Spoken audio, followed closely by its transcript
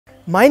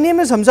My name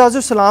is Hamza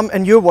Azhar Salam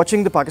and you're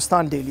watching the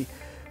Pakistan Daily.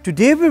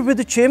 Today we're with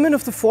the chairman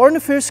of the Foreign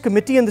Affairs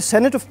Committee in the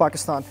Senate of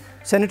Pakistan,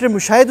 Senator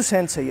Mushahid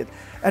Hussain Sayed,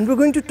 and we're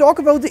going to talk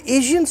about the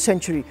Asian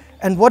century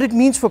and what it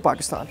means for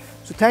Pakistan.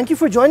 So thank you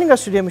for joining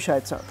us today,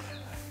 Mushahid sir.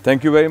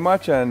 Thank you very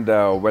much and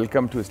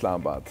welcome to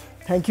Islamabad.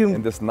 Thank you.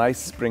 In this nice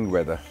spring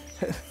weather.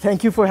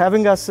 Thank you for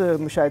having us,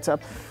 Mushahid sir.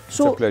 It's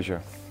a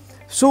pleasure.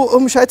 So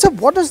Mushahid sir,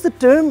 what does the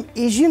term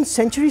Asian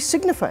century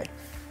signify?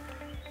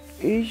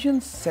 Asian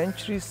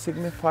century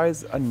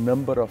signifies a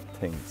number of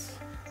things.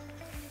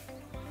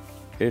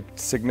 It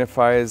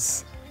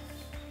signifies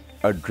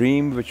a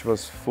dream which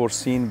was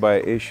foreseen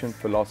by Asian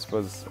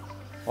philosophers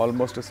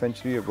almost a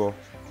century ago,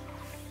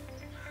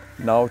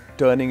 now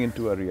turning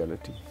into a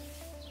reality.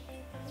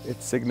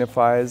 It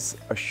signifies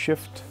a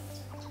shift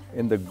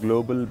in the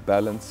global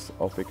balance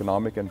of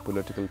economic and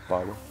political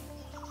power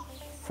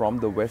from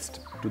the West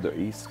to the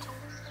East.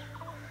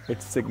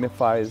 It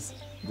signifies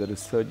the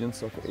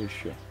resurgence of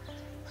Asia.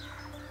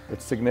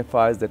 It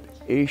signifies that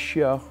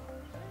Asia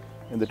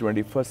in the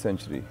 21st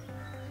century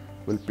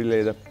will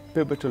play the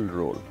pivotal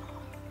role,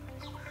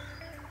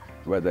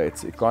 whether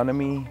it's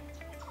economy,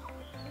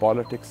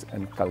 politics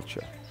and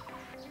culture.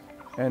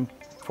 And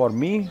for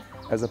me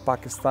as a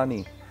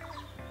Pakistani,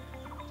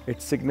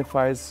 it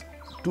signifies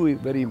two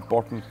very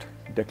important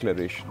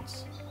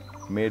declarations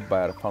made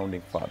by our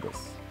founding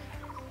fathers.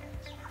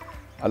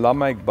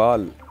 Allama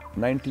Iqbal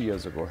 90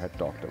 years ago had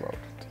talked about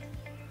it.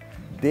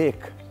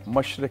 Dekh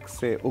mashriq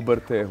se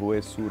ubarte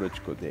hue suraj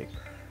ko dekh.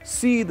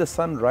 See the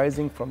sun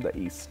rising from the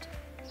east.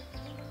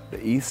 The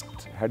east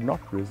had not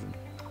risen.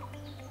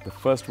 The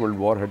First World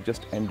War had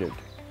just ended.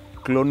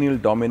 Colonial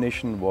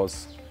domination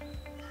was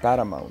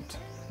paramount,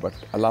 but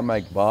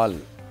Allama Iqbal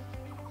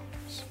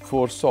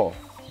foresaw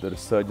the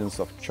resurgence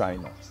of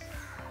China.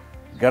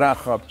 Gara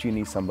khab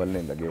chini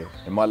sambalne lage,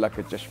 Himala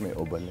ke chashme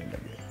ubalne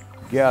lage.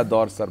 Gaya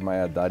daur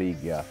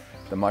sarmayadari gaya,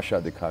 tamasha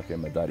dikha ke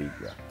madari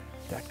gaya.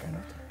 That kind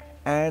of thing.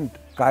 And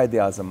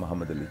Qaid-e-Azam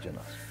Muhammad Ali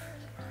Jinnah.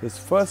 His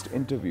first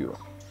interview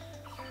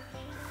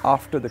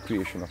after the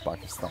creation of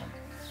Pakistan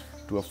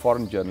to a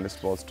foreign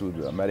journalist was to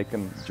the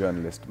American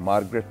journalist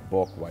Margaret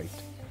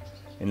Bourke-White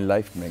in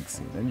Life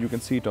magazine, and you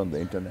can see it on the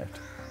internet.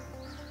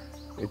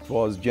 It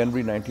was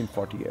January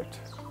 1948,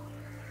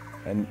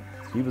 and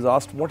he was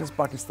asked, what is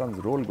Pakistan's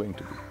role going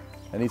to be?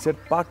 And he said,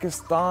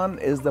 Pakistan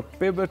is the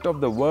pivot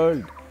of the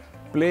world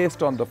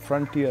placed on the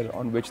frontier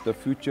on which the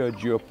future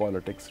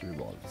geopolitics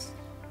revolves.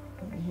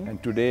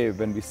 And today,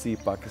 when we see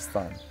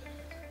Pakistan,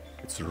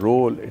 its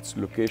role, its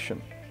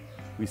location,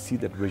 we see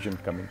that vision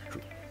coming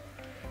true.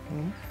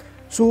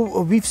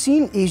 So we've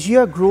seen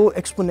Asia grow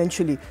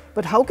exponentially,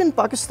 but how can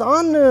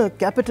Pakistan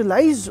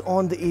capitalize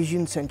on the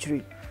Asian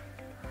century?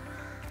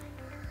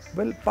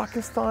 Well,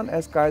 Pakistan,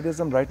 as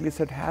Qaid-e-Azam rightly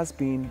said, has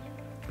been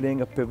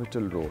playing a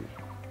pivotal role.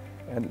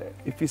 And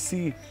if you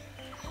see,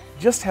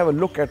 just have a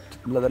look at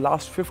the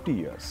last 50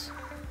 years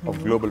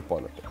of global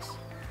politics.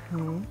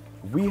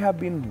 We have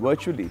been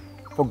virtually,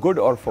 for good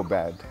or for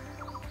bad,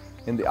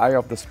 in the eye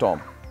of the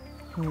storm.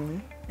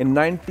 In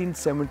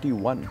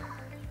 1971,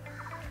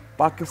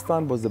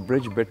 Pakistan was the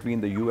bridge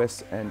between the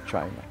US and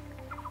China.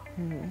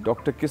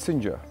 Dr.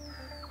 Kissinger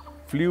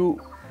flew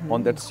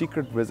on that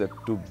secret visit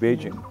to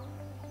Beijing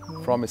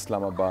from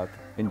Islamabad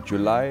in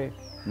July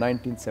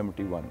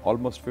 1971,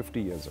 almost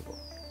 50 years ago.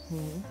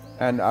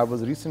 And I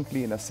was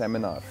recently in a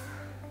seminar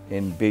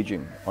in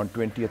Beijing on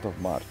 20th of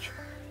March.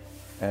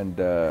 And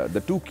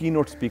the two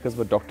keynote speakers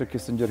were Dr.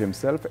 Kissinger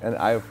himself, and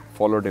I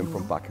followed him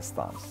from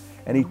Pakistan.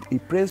 And he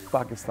praised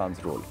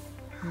Pakistan's role.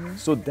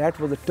 So that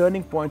was a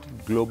turning point in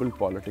global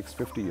politics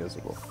 50 years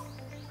ago.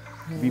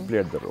 We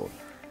played the role.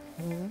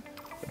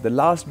 The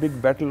last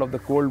big battle of the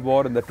Cold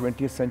War in the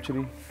 20th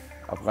century,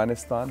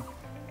 Afghanistan,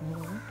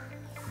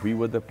 we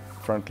were the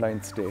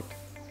frontline state.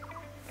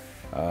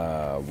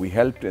 We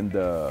helped in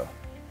the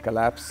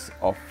collapse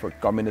of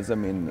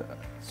communism in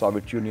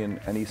Soviet Union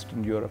and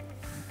Eastern Europe,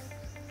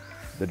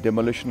 the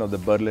demolition of the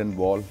Berlin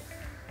Wall,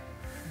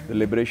 the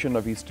liberation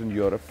of Eastern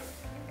Europe,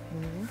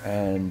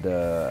 and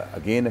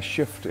again a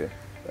shift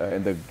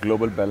in the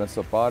global balance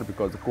of power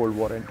because the Cold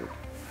War ended.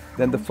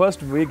 Then the first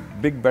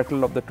big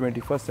battle of the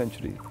 21st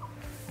century,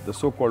 the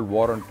so-called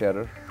War on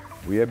Terror,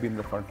 we have been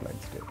the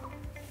frontline state.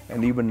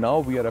 And even now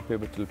we are a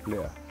pivotal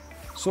player.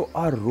 So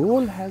our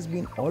role has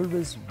been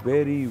always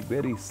very,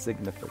 very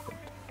significant.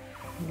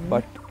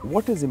 But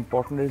what is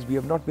important is we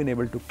have not been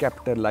able to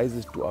capitalize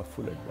it to our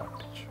full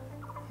advantage.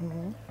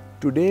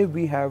 Today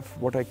we have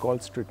what I call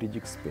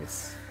strategic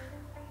space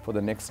for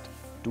the next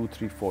 2,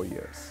 3, 4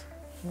 years.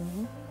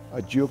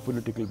 A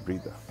geopolitical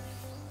breather,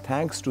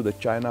 thanks to the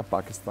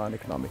China-Pakistan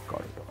Economic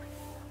Corridor,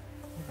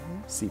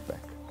 CPEC,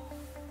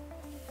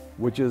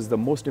 which is the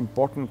most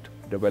important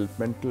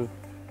developmental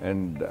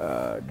and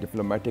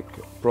diplomatic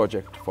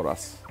project for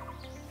us.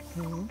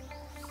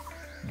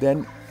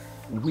 Then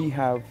we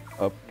have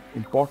an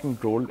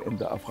important role in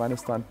the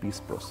Afghanistan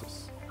peace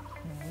process.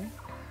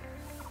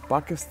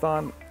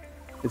 Pakistan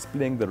is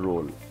playing the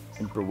role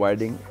in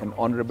providing an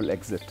honorable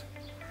exit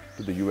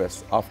to the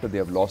US after they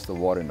have lost the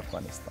war in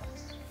Afghanistan.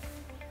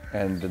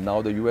 And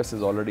now the US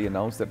has already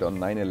announced that on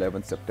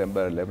 9/11,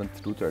 September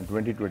 11th,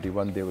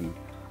 2021, they will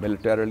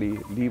militarily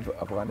leave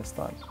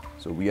Afghanistan.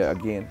 So we are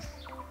again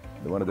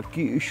one of the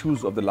key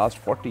issues of the last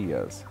 40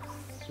 years.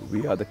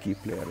 We are the key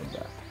player in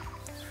that.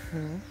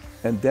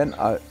 And then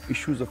our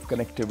issues of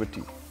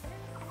connectivity.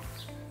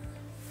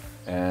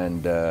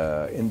 And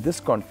in this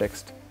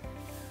context,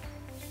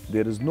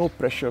 there is no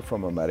pressure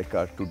from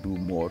America to do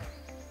more.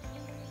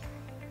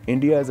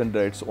 India is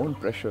under its own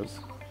pressures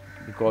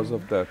because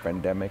of the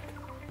pandemic,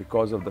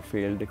 because of the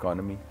failed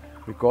economy,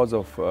 because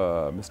of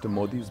Mr.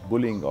 Modi's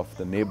bullying of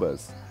the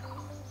neighbors.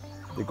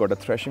 They got a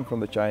thrashing from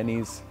the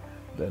Chinese.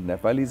 The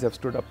Nepalis have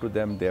stood up to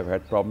them. They have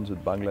had problems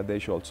with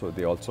Bangladesh also.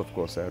 They also, of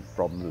course, had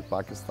problems with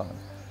Pakistan.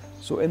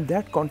 So in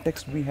that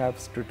context, we have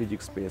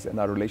strategic space, and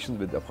our relations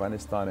with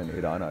Afghanistan and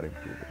Iran are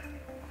improving.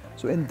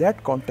 So in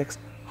that context,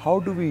 how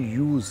do we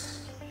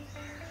use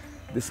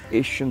this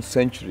Asian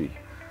century,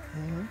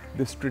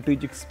 this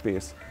strategic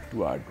space,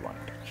 to our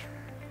advantage?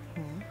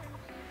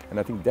 And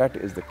I think that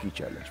is the key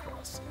challenge for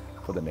us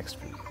for the next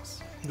few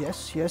years.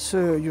 Yes,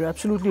 you're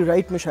absolutely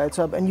right, Mushahid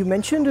Saab. And you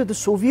mentioned the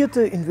Soviet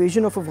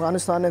invasion of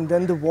Afghanistan and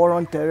then the war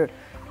on terror.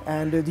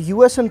 And the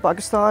US and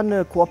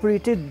Pakistan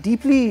cooperated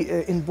deeply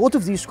in both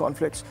of these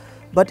conflicts.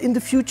 But in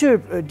the future,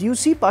 do you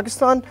see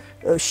Pakistan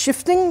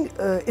shifting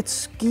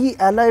its key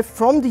ally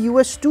from the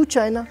US to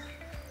China?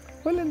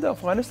 Well, in the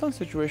Afghanistan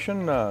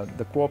situation,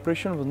 the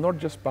cooperation was not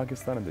just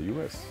Pakistan and the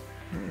US.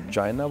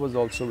 China was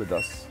also with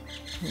us.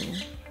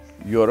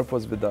 Europe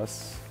was with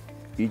us.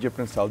 Egypt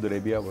and Saudi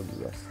Arabia was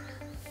with us.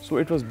 So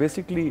it was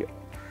basically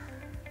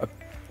a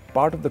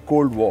part of the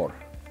Cold War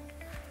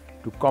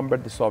to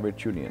combat the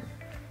Soviet Union.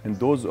 And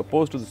those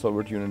opposed to the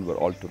Soviet Union were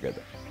all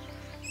together.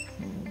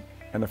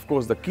 And of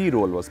course, the key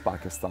role was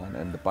Pakistan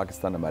and the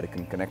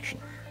Pakistan-American connection.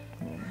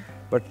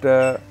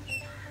 But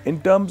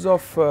in terms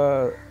of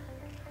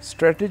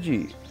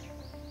strategy,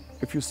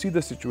 if you see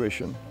the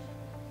situation,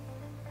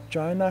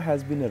 China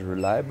has been a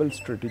reliable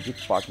strategic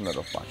partner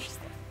of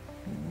Pakistan.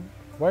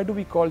 Why do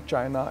we call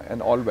China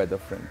an all-weather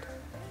friend?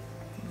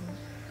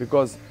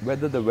 Because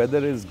whether the weather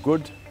is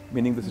good,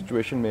 meaning the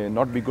situation may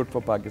not be good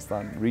for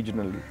Pakistan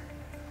regionally,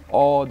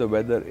 or the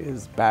weather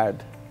is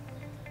bad,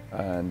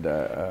 and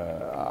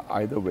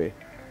either way,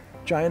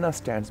 China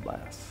stands by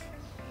us.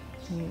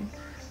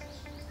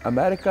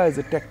 America is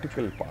a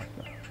tactical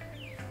partner.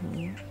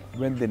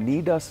 When they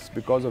need us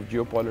because of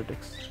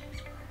geopolitics,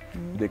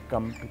 they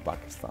come to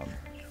Pakistan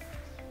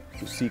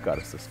to seek our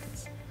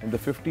assistance. In the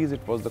 50s,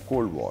 it was the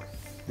Cold War.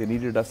 They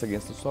needed us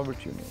against the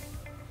Soviet Union.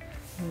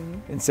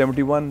 In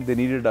 71, they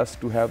needed us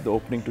to have the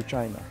opening to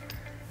China.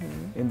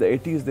 In the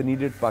 80s, they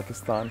needed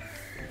Pakistan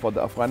for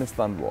the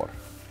Afghanistan war.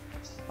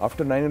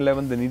 After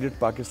 9/11, they needed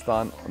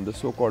Pakistan on the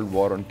so-called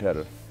war on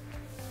terror.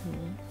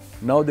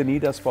 Now they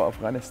need us for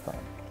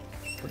Afghanistan.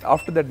 But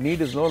after that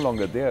need is no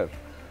longer there,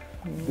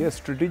 their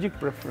strategic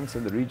preference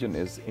in the region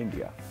is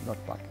India,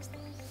 not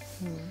Pakistan.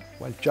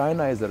 While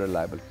China is a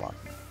reliable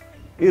partner,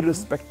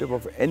 irrespective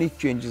of any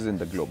changes in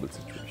the global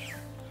situation.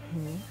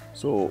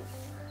 So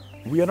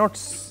we are not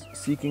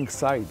seeking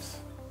sides.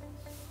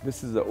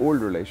 This is the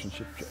old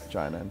relationship,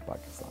 China and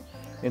Pakistan.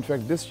 In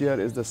fact, this year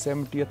is the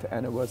 70th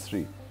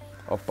anniversary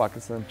of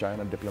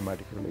Pakistan-China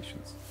diplomatic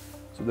relations.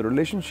 So the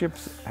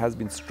relationships has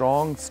been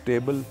strong,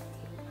 stable,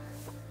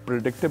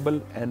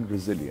 predictable and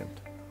resilient,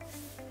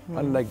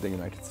 unlike the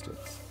United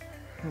States.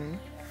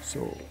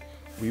 So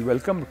we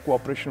welcome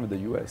cooperation with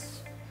the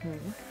US,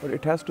 but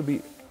it has to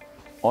be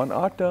on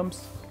our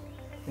terms,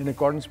 in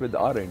accordance with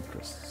our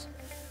interests.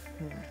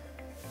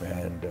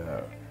 And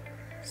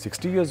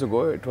 60 years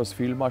ago, it was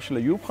Field Marshal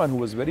Ayub Khan who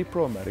was very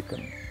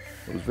pro-American,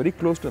 who was very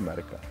close to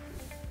America.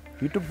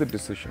 He took the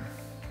decision,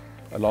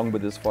 along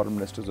with his Foreign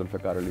Minister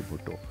Zulfikar Ali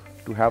Bhutto,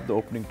 to have the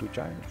opening to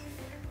China.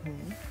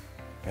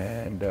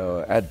 And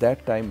at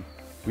that time,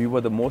 we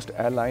were the most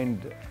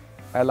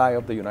ally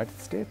of the United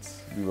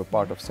States. We were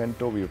part of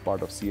CENTO, we were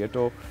part of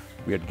CETO.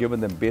 We had given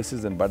them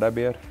bases in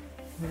Badaber.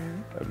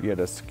 We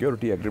had a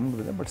security agreement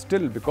with them, but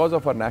still, because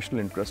of our national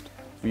interest,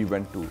 we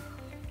went to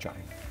China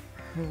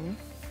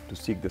to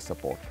seek this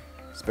support,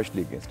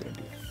 especially against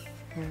India.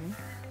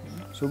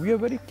 So we are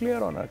very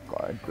clear on our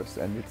interests,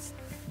 and it's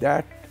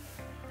that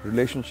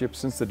relationship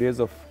since the days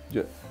of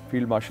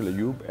Field Marshal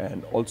Ayub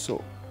and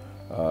also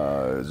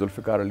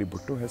Zulfikar Ali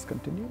Bhutto has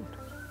continued,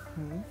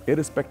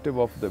 irrespective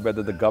of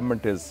whether the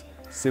government is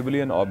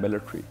civilian or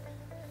military,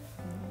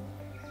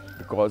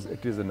 because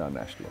it is in our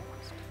national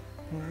interest.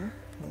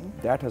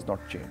 That has not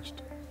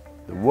changed.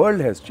 The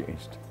world has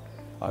changed.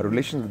 Our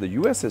relations with the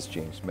US has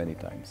changed many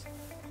times,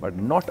 but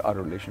not our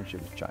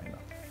relationship with China.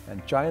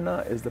 And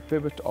China is the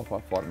pivot of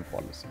our foreign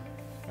policy,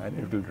 and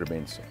it will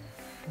remain so.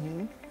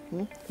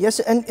 Yes,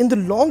 and in the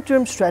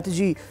long-term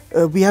strategy,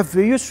 we have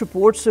various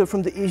reports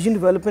from the Asian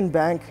Development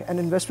Bank and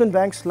investment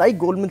banks like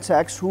Goldman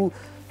Sachs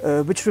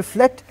which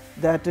reflect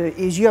that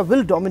Asia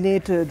will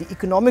dominate the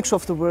economics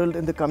of the world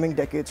in the coming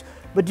decades.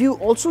 But do you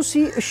also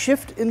see a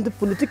shift in the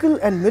political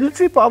and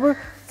military power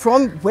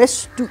from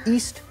west to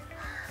east?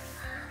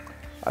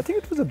 I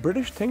think it was a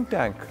British think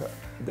tank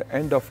at the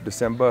end of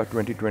December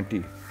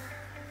 2020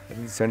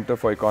 think the Center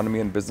for Economy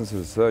and Business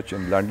Research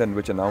in London,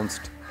 which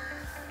announced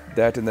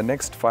that in the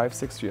next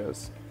 5-6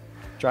 years,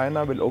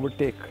 China will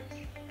overtake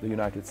the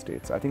United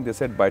States. I think they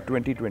said by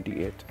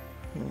 2028,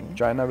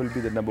 China will be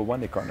the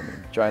 #1 economy.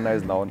 China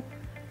is now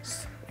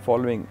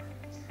following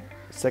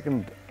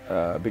second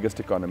biggest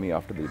economy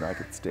after the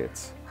United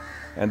States.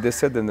 And they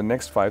said that in the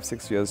next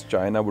 5-6 years,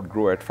 China would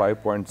grow at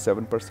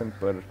 5.7%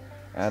 per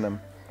annum,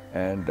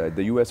 and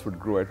the US would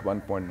grow at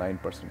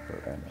 1.9% per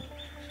annum.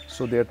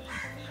 So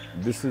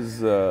this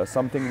is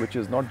something which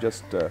is not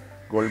just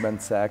Goldman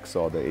Sachs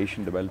or the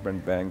Asian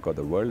Development Bank or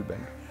the World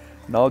Bank.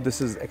 Now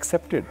this is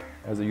accepted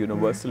as a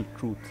universal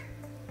truth,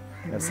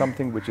 and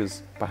something which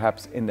is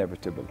perhaps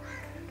inevitable.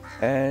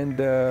 And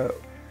the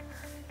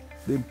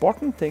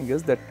important thing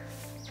is that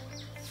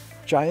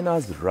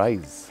China's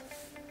rise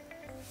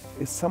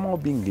is somehow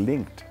being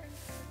linked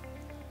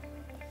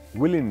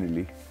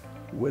willy-nilly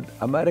with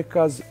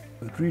America's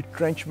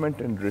retrenchment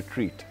and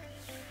retreat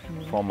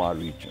from our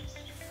region.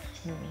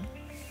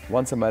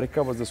 Once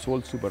America was the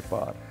sole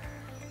superpower,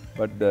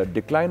 but the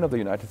decline of the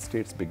United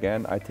States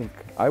began, I think,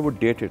 I would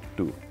date it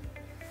to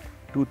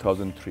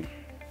 2003,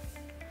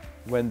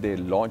 when they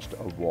launched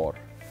a war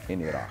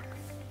in Iraq,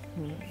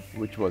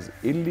 which was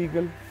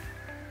illegal,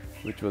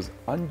 which was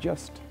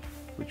unjust,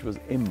 which was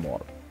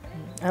immoral.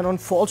 And on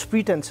false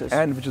pretenses.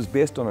 And which was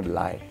based on a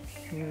lie,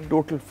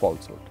 total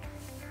falsehood.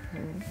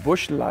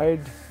 Bush lied,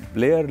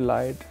 Blair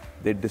lied,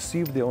 they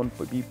deceived their own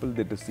people,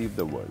 they deceived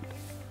the world.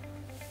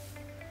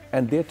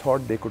 And they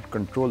thought they could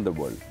control the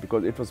world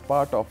because it was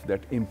part of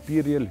that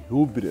imperial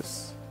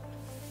hubris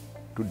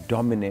to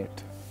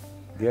dominate.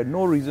 They had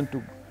no reason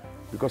to,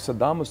 because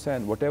Saddam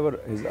Hussein, whatever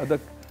his other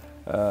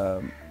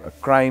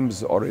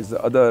crimes or his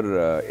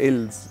other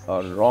ills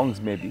or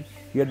wrongs may be,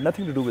 he had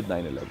nothing to do with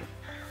 9/11.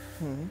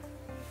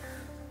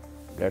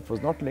 That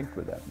was not linked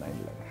with that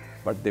 9/11.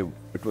 But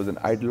it was an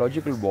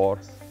ideological war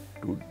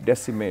to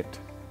decimate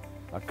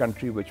a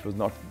country which was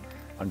not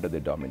under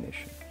their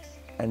domination.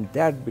 And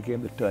that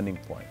became the turning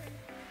point.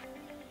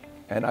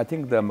 And I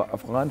think the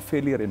Afghan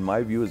failure, in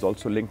my view, is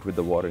also linked with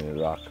the war in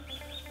Iraq.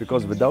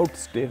 Because without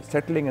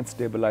settling and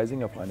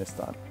stabilizing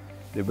Afghanistan,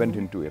 they went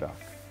into Iraq.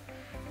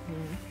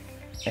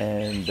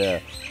 And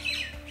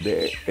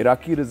the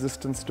Iraqi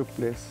resistance took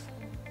place.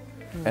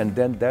 And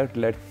then that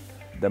led,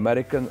 the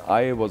American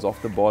eye was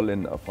off the ball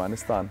in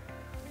Afghanistan.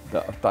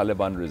 The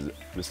Taliban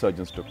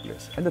resurgence took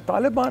place. And the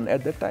Taliban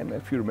at that time,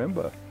 if you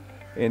remember,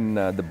 in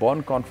the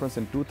Bonn conference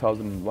in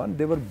 2001,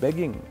 they were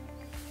begging,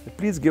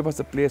 please give us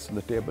a place on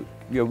the table.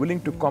 We are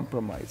willing to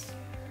compromise.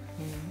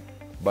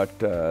 But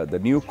the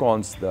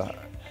neocons, the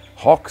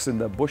hawks in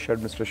the Bush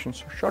administration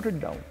shut it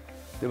down.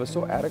 They were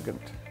so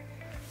arrogant.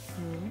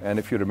 And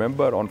if you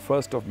remember, on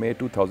 1st of May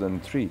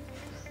 2003,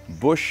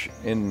 Bush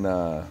in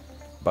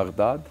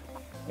Baghdad,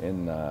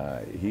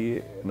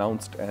 he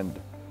announced, and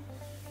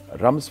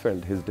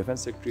Rumsfeld, his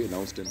defense secretary,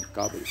 announced in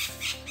Kabul,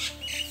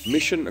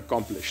 mission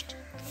accomplished.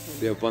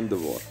 They have won the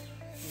war.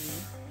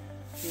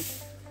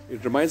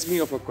 It reminds me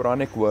of a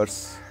Quranic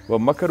verse,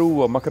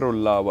 وَمَكَرُوا وَمَكَرُوا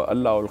اللَّهُ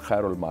وَأَللَّهُ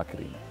الْخَيْرُ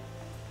الْمَاكِرِينَ.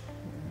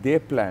 They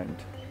planned,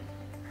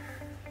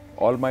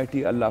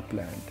 Almighty Allah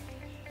planned.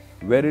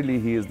 Verily,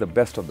 He is the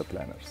best of the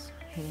planners.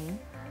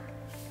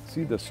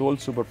 See, the sole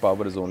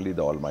superpower is only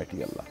the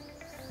Almighty Allah.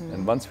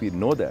 And once we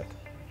know that,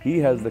 He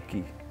has the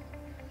key.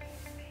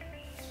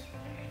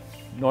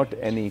 Not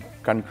any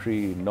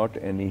country, not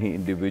any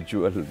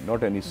individual,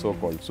 not any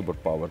so-called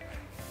superpower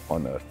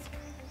on earth.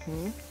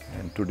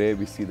 And today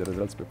we see the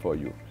results before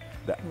you,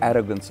 the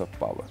arrogance of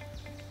power.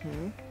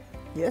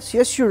 Yes,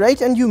 you're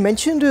right. And you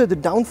mentioned the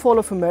downfall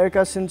of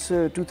America since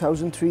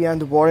 2003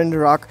 and the war in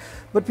Iraq.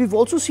 But we've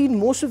also seen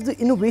most of the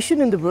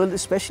innovation in the world,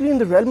 especially in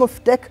the realm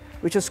of tech,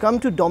 which has come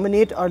to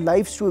dominate our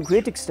lives to a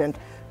great extent.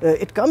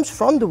 It comes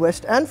from the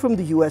West and from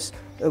the US.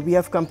 We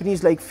have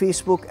companies like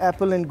Facebook,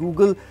 Apple and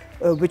Google,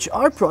 which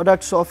are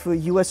products of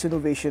US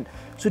innovation.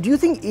 So do you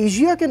think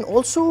Asia can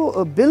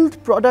also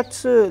build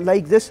products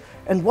like this?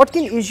 And what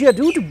can Asia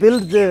do to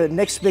build the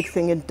next big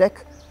thing in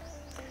tech?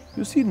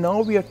 You see,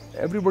 now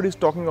everybody's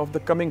talking of the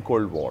coming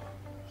Cold War,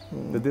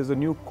 that there's a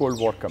new Cold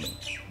War coming.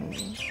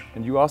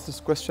 And you asked this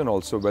question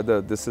also,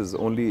 whether this is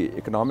only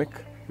economic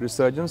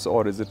resurgence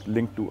or is it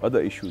linked to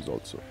other issues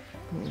also.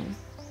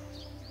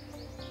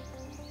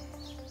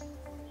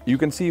 You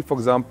can see, for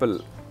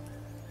example,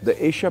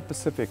 the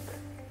Asia-Pacific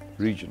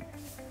region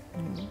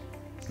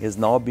has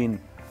now been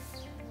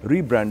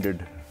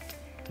rebranded,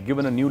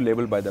 given a new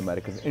label by the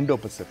Americans,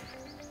 Indo-Pacific.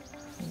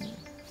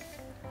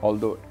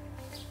 Although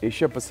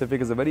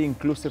Asia-Pacific is a very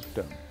inclusive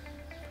term.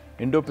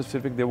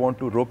 Indo-Pacific, they want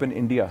to rope in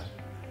India.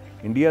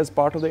 India is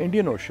part of the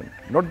Indian Ocean,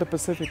 not the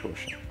Pacific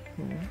Ocean.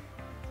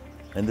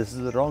 And this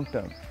is a wrong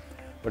term.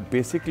 But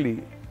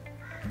basically,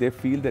 they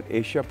feel that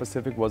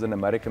Asia-Pacific was an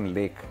American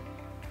lake,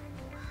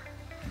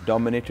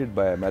 dominated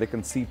by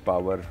American sea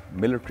power,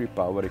 military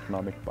power,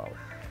 economic power.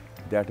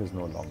 That is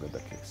no longer the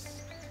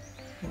case.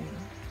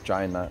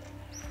 China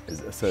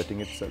is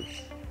asserting itself,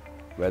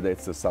 whether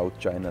it's the South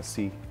China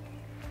Sea,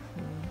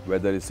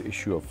 whether it's the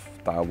issue of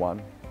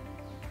Taiwan,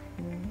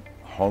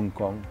 Hong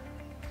Kong,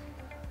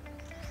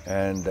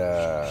 And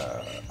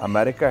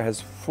America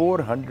has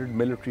 400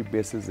 military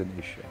bases in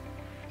Asia.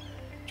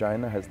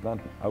 China has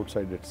none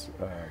outside its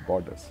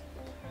borders.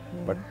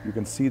 But you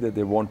can see that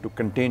they want to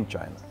contain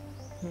China.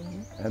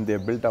 And they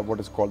have built up what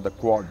is called the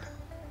Quad.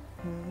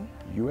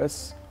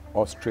 US,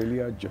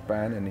 Australia,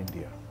 Japan and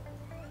India.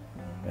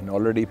 And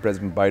already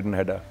President Biden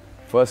had a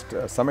first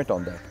summit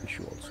on that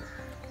issue also.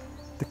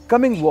 The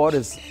coming war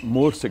is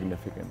more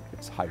significant.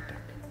 It's high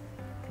tech.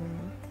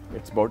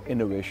 It's about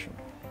innovation.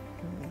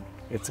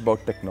 It's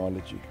about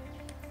technology.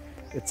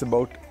 It's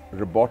about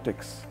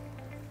robotics.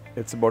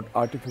 It's about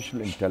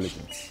artificial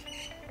intelligence.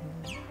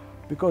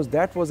 Because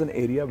that was an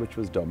area which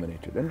was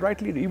dominated. And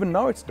rightly, even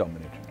now it's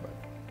dominated by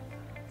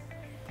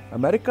it.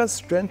 America's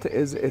strength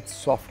is its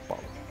soft power.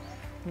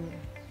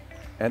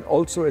 And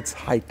also its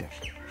high tech.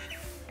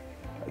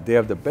 They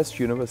have the best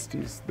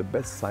universities, the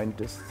best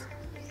scientists,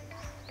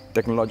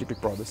 technological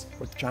prowess,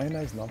 but China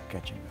is now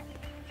catching up.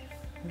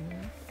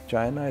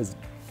 China is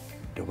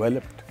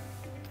developed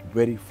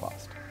very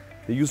fast.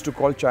 They used to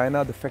call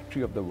China the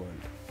factory of the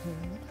world.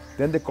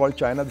 Then they called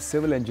China the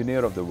civil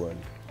engineer of the world.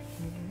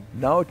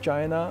 Now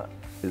China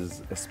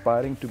is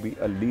aspiring to be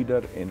a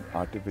leader in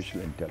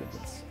artificial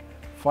intelligence.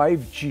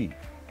 5G,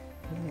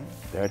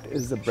 that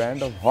is the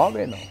brand of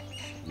Huawei now.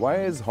 Why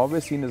is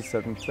Huawei seen as a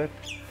certain threat?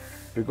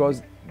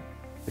 Because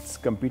it's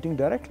competing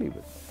directly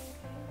with.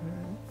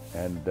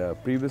 And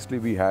previously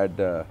we had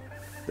the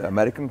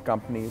American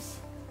companies,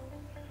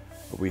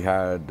 we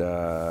had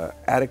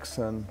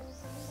Ericsson,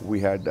 we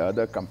had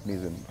other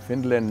companies in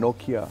Finland,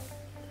 Nokia,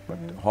 but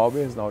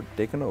Huawei has now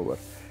taken over.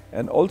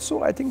 And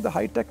also I think the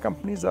high-tech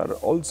companies are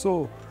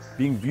also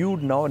being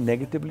viewed now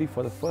negatively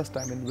for the first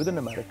time within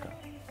America.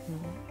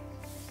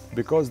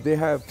 Because they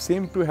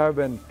seem to have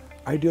an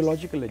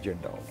ideological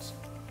agenda also.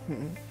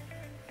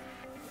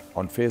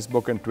 On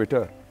Facebook and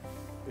Twitter,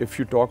 if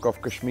you talk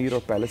of Kashmir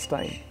or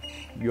Palestine,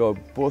 your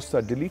posts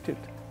are deleted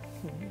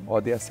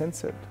or they are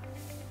censored.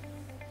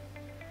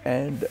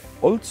 And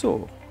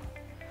also,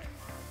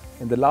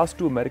 in the last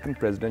two American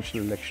presidential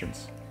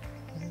elections,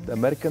 the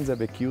Americans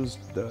have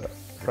accused the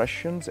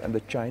Russians and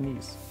the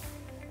Chinese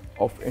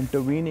of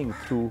intervening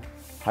through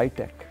high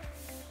tech,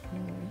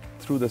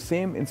 through the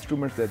same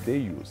instruments that they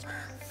used,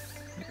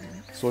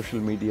 social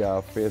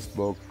media,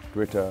 Facebook,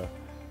 Twitter,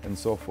 and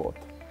so forth.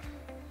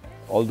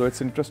 Although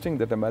it's interesting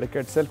that America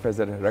itself has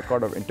a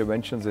record of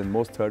interventions in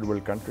most third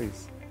world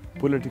countries,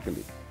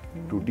 politically,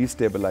 to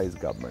destabilize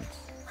governments,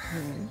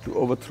 to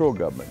overthrow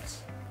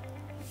governments,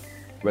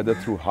 whether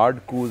through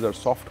hard coups or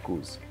soft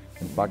coups.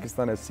 And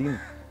Pakistan has seen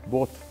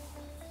both.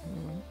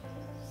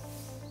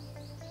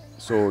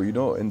 So, you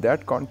know, in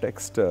that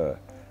context,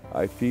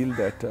 I feel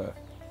that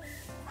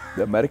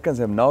the Americans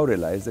have now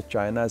realized that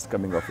China is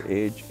coming of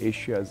age,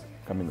 Asia is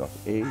coming of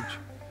age,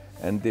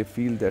 and they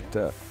feel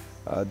that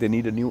they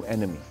need a new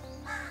enemy.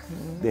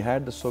 They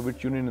had the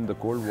Soviet Union in the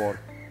Cold War.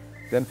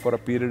 Then for a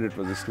period it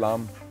was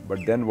Islam, but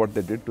then what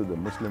they did to the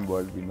Muslim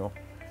world, we know.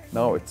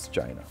 Now it's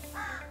China.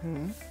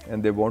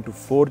 And they want to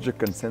forge a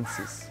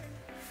consensus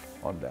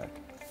on that.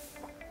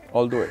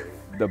 Although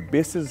the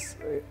basis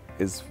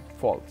is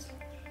false.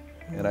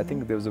 And I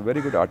think there was a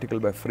very good article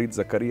by Fareed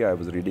Zakaria I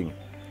was reading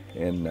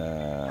in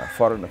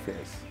Foreign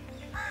Affairs.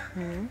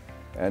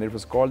 And it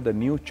was called The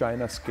New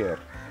China Scare.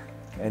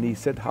 And he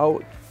said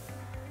how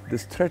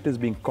this threat is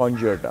being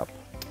conjured up.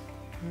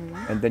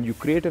 And then you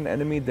create an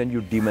enemy, then you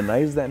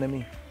demonize the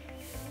enemy.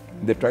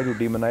 They try to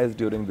demonize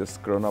during this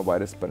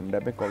coronavirus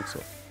pandemic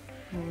also.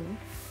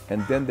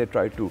 And then they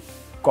try to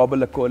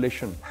cobble a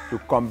coalition to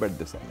combat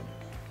this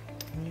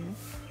enemy.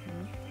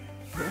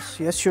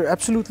 Yes, you're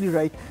absolutely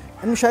right.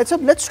 And Mushahid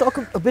Sahab, let's talk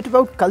a bit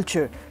about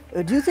culture.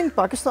 Do you think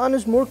Pakistan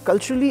is more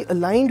culturally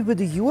aligned with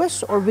the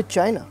US or with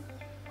China?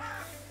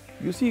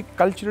 You see,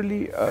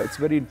 culturally, it's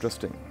very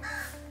interesting.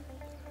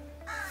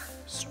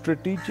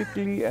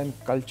 Strategically and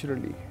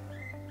culturally,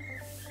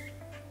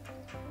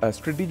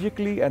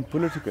 strategically and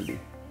politically,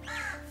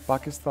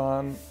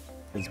 Pakistan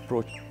is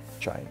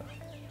pro-China.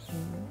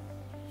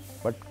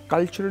 But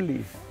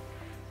culturally,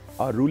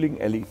 our ruling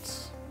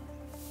elites,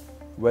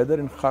 whether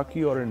in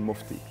Khaki or in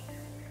Mufti,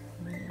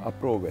 are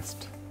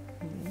pro-West.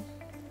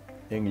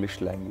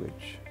 English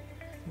language,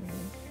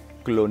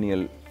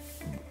 colonial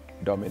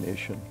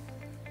domination,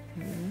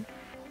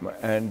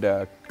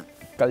 and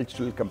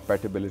cultural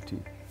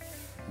compatibility.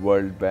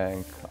 World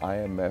Bank,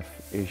 IMF,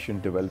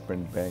 Asian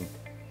Development Bank,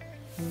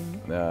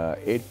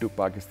 Aid to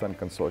Pakistan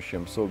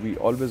Consortium. So we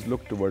always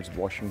look towards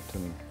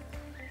Washington,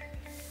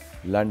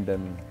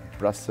 London,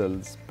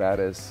 Brussels,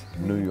 Paris,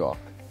 New York.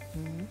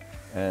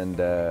 And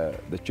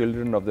the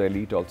children of the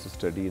elite also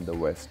study in the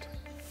West.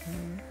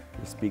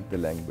 They speak the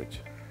language.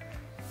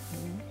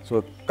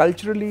 So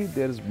culturally,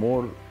 there is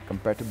more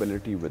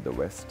compatibility with the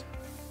West.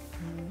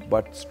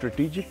 But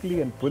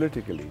strategically and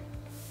politically,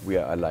 we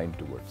are aligned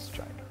towards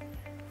China.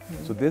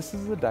 So this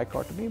is a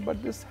dichotomy,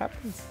 but this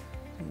happens.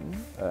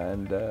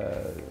 And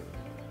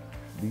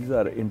these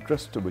are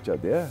interests which are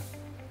there.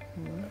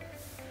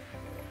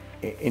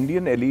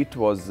 Indian elite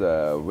was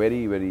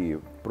very, very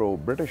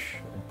pro-British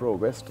and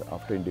pro-West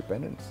after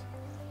independence,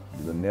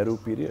 the Nehru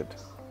period.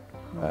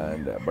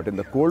 And but in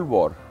the Cold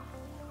War,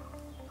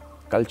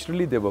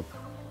 culturally they were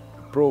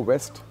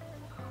pro-West,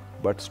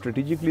 but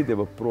strategically they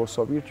were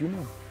pro-Soviet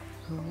Union,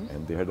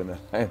 and they had an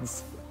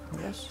alliance.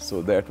 Yes.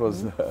 So that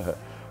was,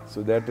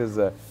 so that is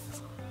a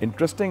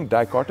interesting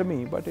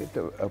dichotomy, but it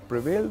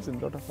prevails in a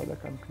lot of other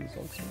countries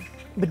also.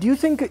 But do you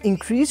think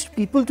increased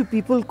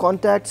people-to-people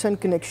contacts and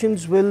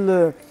connections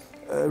will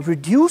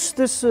reduce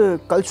this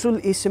cultural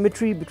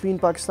asymmetry between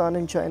Pakistan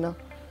and China?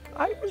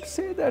 I will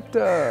say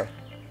that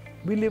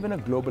we live in a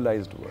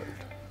globalized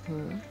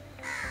world.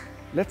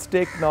 Let's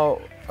take now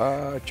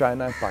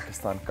China and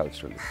Pakistan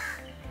culturally.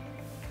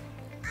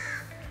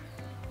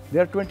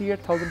 There are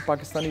 28,000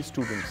 Pakistani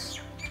students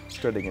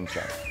studying in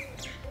China.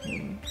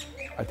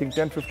 I think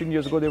 10-15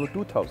 years ago there were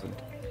 2,000.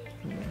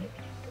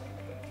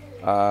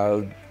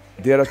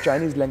 There are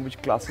Chinese language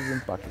classes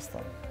in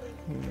Pakistan.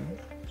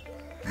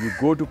 You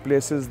go to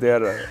places,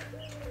 there are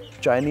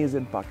Chinese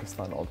in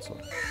Pakistan also.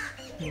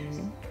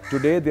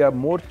 Today there are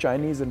more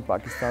Chinese in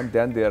Pakistan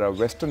than there are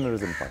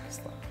Westerners in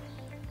Pakistan.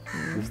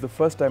 This is the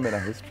first time in our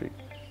history.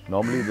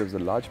 Normally there's a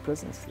large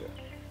presence there.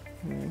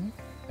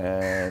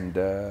 And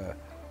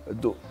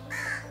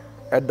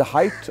at the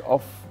height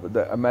of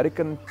the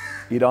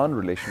American-Iran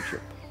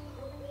relationship,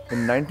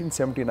 in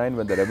 1979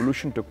 when the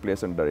revolution took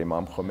place under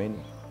Imam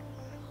Khomeini,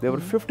 there were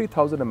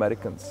 50,000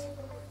 Americans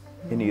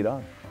in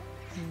Iran.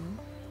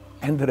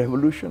 And the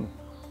revolution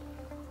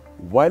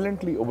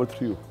violently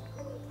overthrew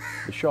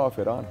the Shah of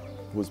Iran,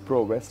 who was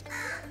pro-West.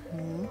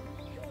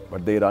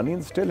 But the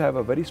Iranians still have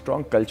a very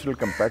strong cultural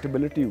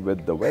compatibility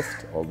with the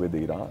West or with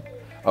Iran.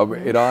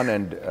 Iran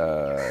and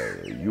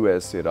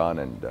US, Iran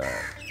and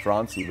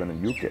France, even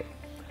in UK.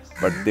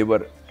 But they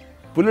were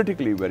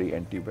politically very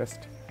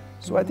anti-West.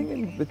 So I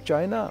think with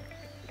China,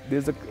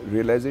 there's a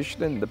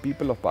realization in the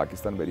people of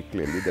Pakistan very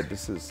clearly that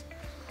this is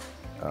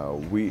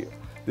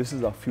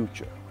our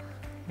future.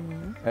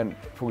 And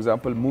for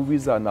example,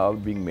 movies are now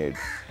being made.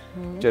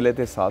 Chale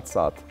The Saath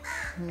Saath,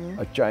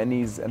 a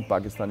Chinese and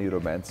Pakistani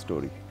romance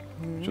story,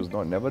 which was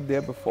never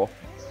there before.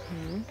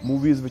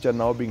 Movies which are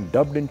now being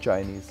dubbed in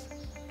Chinese.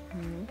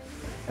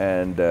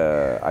 And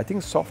I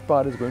think soft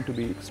power is going to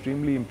be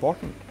extremely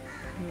important.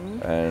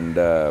 And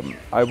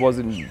I was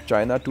in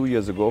China 2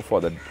 years ago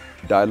for the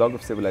Dialogue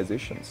of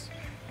Civilizations.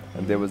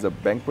 And there was a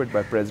banquet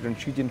by President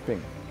Xi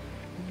Jinping.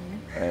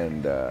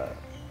 And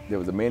there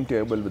was a main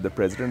table with the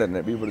president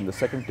and we were in the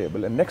second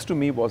table. And next to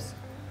me was,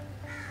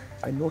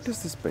 I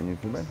noticed this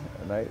gentleman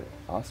and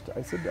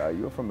I said,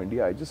 you're from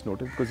India? I just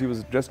noticed because he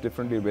was dressed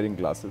differently, wearing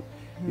glasses.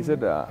 He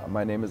said,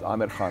 my name is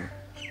Amir Khan,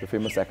 the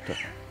famous actor.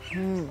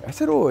 I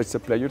said, oh, it's a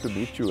pleasure to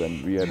meet you.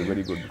 And we had a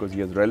very good, because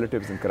he has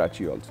relatives in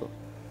Karachi also.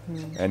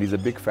 And he's a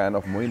big fan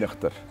of Moin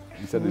Akhtar.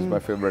 He said, he's my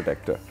favorite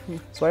actor.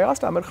 So I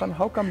asked Amir Khan,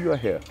 how come you are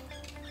here?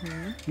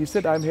 He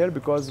said, I'm here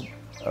because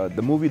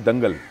the movie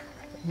Dangal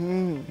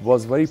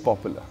was very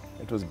popular.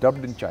 It was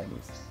dubbed in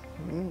Chinese.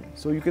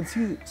 So you can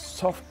see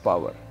soft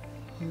power,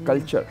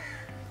 culture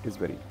is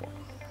very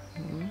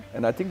important.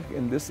 And I think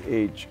in this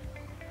age,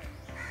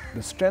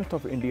 the strength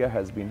of India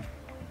has been,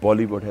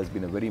 Bollywood has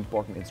been a very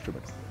important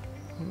instrument.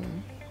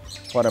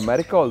 For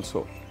America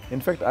also.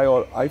 In fact,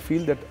 I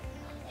feel that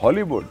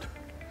Hollywood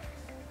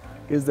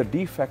is the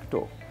de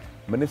facto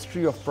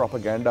ministry of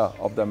propaganda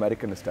of the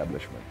American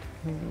establishment.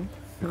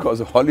 Because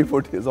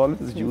Hollywood is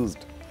always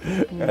used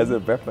as a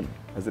weapon,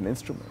 as an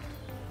instrument.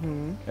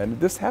 And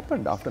this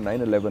happened after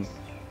 9/11.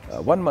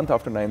 1 month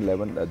after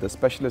 9/11, the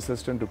special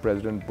assistant to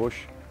President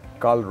Bush,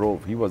 Karl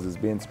Rove, he was his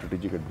main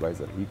strategic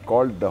advisor. He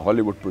called the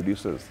Hollywood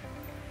producers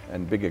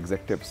and big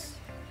executives,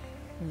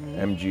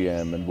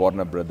 MGM and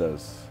Warner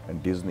Brothers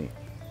and Disney,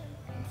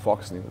 and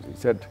Fox News. He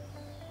said,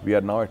 we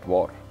are now at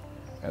war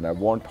and I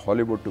want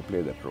Hollywood to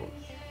play that role,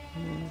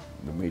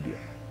 the media.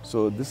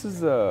 So this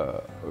is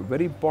a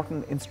very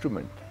important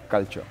instrument,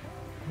 culture.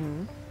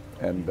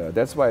 And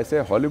that's why I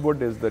say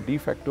Hollywood is the de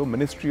facto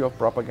ministry of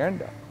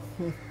propaganda,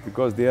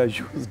 because they are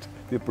used,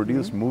 they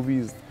produce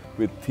movies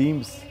with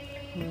themes.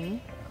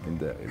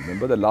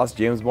 Remember the last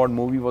James Bond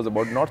movie was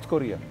about North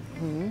Korea,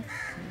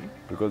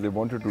 because they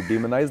wanted to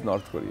demonize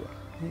North Korea.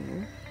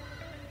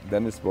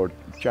 Then it's about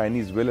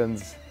Chinese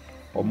villains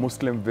or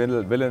Muslim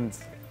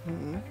villains.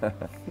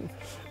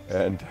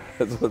 And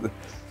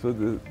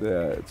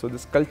so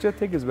this culture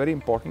thing is very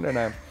important,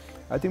 and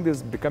I think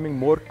there's becoming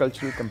more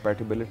cultural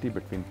compatibility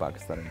between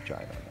Pakistan and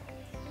China now.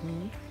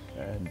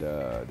 And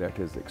that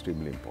is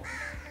extremely important.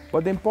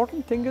 But the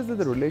important thing is that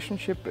the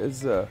relationship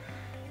is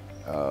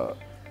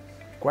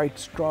quite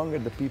strong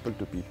at the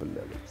people-to-people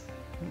level.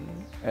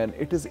 And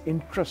it is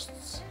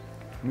interests,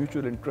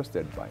 mutual interests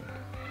that bind.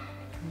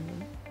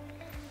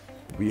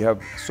 We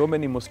have so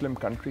many Muslim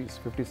countries,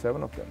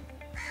 57 of them.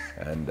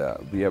 And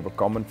we have a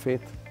common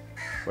faith,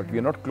 but we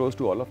are not close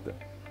to all of them.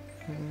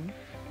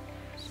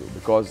 So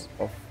because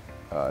of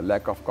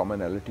lack of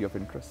commonality of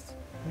interests.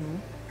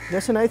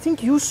 Yes, and I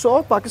think you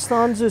saw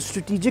Pakistan's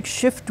strategic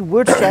shift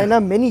towards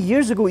China many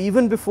years ago,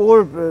 even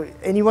before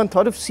anyone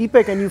thought of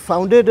CPEC, and you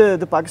founded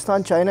the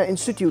Pakistan-China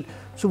Institute.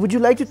 So would you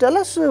like to tell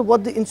us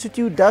what the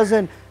Institute does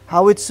and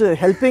how it's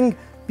helping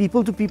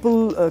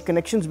people-to-people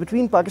connections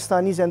between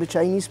Pakistanis and the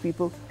Chinese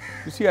people?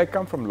 You see, I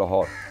come from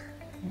Lahore,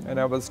 and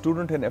I was a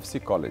student in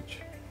FC College.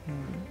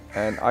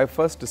 And I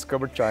first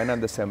discovered China in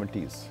the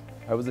 70s.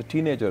 I was a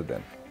teenager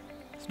then,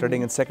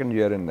 studying in second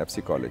year in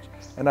FC College.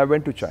 And I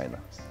went to China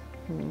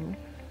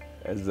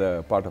as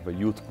a part of a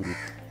youth group,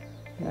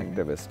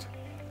 activist.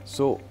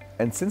 So,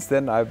 and since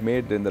then I've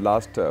made, in the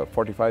last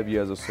 45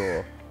 years or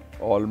so,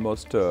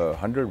 almost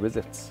 100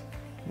 visits.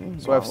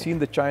 So I've seen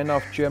the China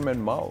of Chairman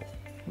Mao,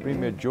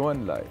 Premier Zhou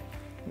Enlai,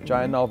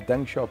 China of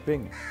Deng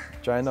Xiaoping,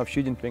 China of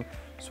Xi Jinping.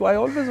 So I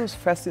always was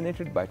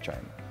fascinated by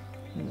China.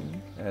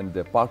 And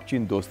Pak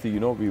Chin Dosti, you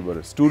know, we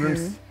were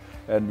students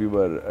and we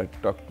were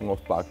talking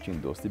of Pak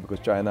Chin Dosti because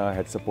China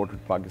had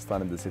supported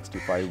Pakistan in the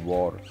 65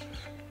 war.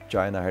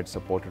 China had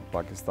supported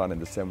Pakistan in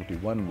the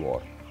 71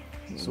 war.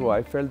 So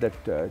I felt that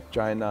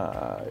China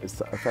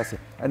is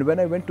fascinating. And when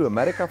I went to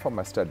America for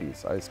my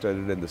studies, I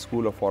studied in the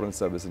School of Foreign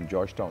Service in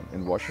Georgetown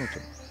in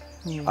Washington.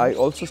 I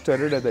also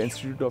studied at the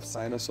Institute of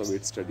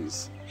Sino-Soviet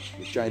Studies,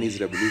 the Chinese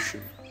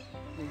Revolution,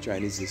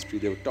 Chinese history.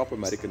 They were top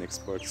American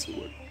experts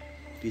who were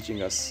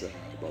teaching us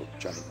about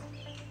China.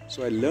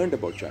 So I learned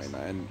about China,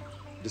 and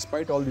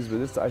despite all these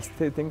visits, I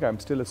still think I'm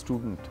still a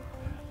student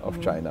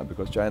of China,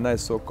 because China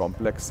is so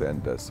complex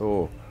and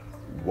so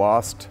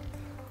vast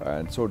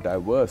and so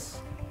diverse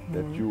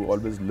that you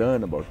always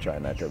learn about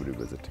China at every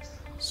visit.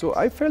 So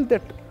I felt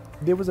that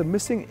there was a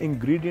missing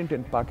ingredient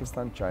in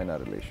Pakistan-China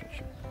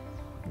relationship.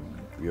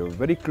 We have a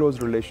very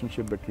close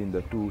relationship between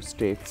the two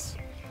states,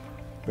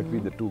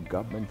 between the two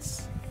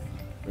governments,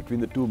 between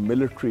the two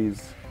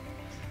militaries,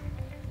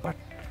 but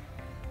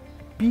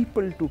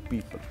people to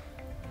people,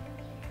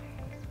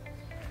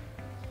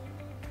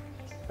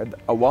 at the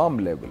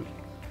awam level,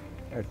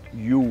 at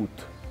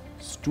youth,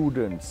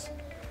 students,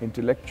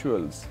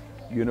 intellectuals,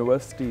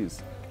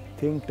 universities,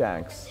 think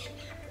tanks,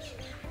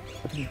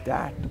 I think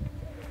that,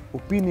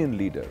 opinion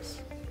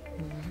leaders,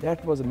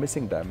 that was a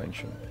missing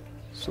dimension.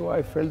 So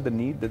I felt the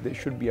need that there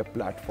should be a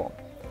platform.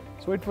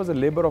 So it was a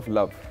labor of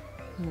love.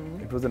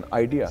 It was an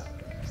idea.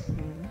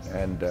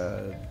 And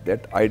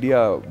that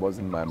idea was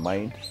in my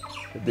mind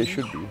that there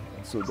should be.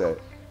 So that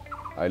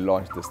I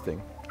launched this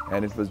thing.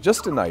 And it was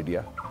just an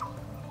idea.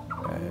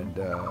 And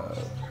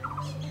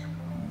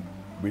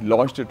we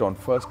launched it on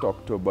 1st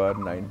October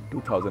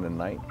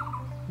 2009.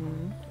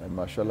 And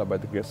mashallah, by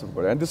the grace of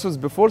God. And this was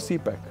before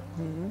CPEC,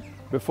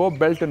 before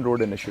Belt and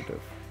Road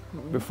Initiative,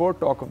 before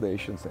talk of the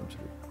Asian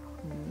century.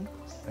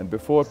 And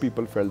before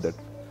people felt that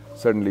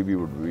suddenly we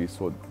would be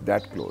so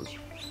that close.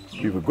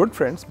 We were good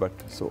friends, but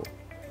so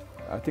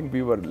I think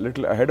we were a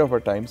little ahead of our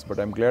times, but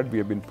I'm glad we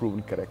have been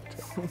proven correct.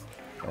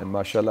 And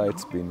mashallah,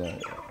 it's been a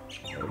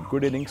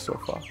good innings so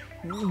far.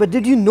 But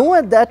did you know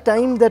at that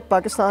time that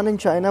Pakistan and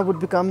China would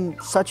become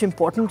such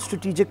important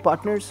strategic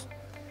partners?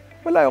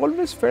 Well, I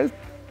always felt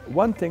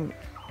one thing,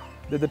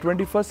 that the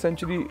 21st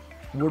century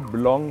would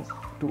belong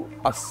to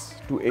us,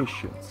 to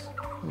Asians.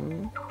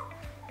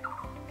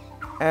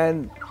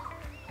 And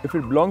if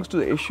it belongs to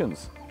the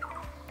Asians,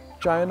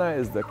 China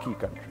is the key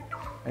country.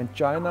 And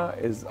China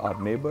is our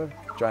neighbor,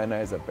 China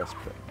is our best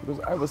friend. Because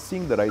I was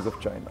seeing the rise of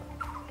China.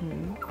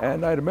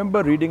 And I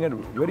remember reading a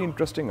very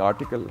interesting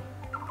article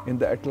in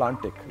The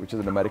Atlantic, which is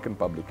an American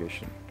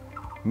publication,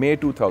 May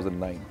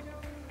 2009.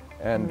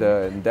 And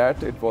in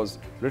that it was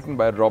written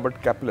by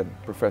Robert Kaplan,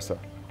 professor.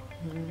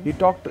 He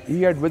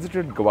had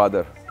visited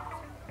Gwadar.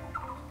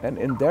 And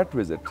in that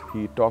visit,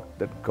 he talked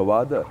that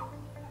Gwadar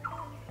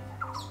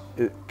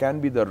can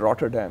be the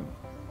Rotterdam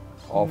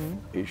of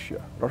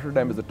Asia.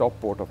 Rotterdam is the top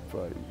port of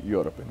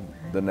Europe,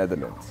 in the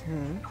Netherlands.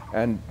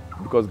 And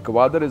because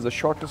Gwadar is the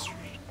shortest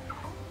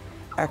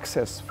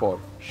access for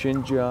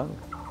Xinjiang,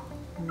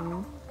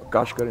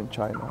 Kashgar in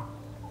China,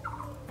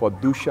 for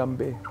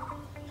Dushanbe,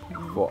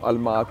 for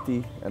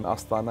Almaty and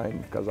Astana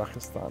in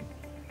Kazakhstan,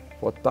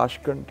 for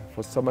Tashkent,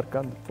 for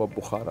Samarkand, for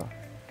Bukhara,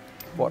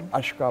 for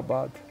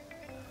Ashgabat,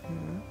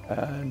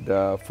 and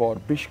for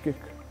Bishkek.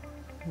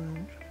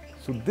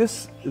 So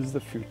this is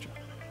the future.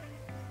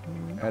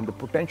 And the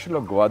potential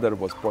of Gwadar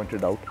was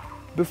pointed out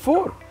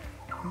before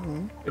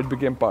it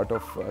became part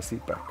of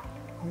CPEC.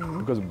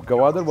 Because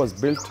Gwadar was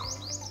built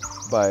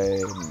by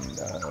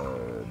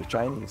the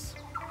Chinese.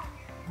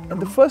 And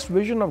the first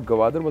vision of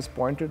Gwadar was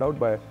pointed out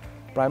by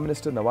Prime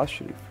Minister Nawaz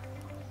Sharif.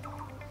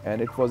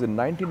 And it was in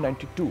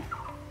 1992,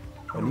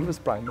 when he was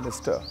Prime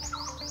Minister,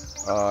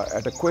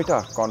 at a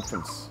Quetta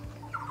conference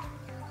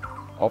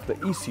of the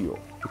ECO,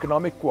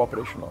 Economic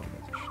Cooperation Organization.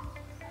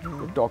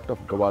 They talked of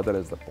Gwadar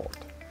as the port.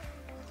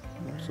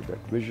 So that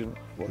vision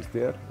was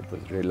there, it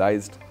was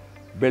realized,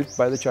 built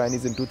by the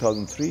Chinese in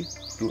 2003,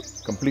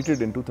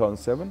 completed in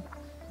 2007,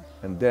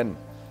 and then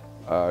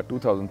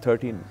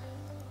 2013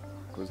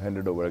 it was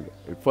handed over.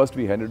 First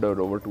we handed it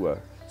over to a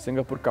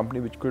Singapore company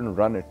which couldn't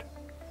run it,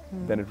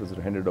 then it was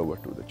handed over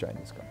to the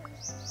Chinese company,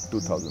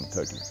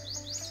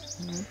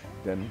 2013.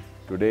 Then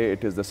today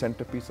it is the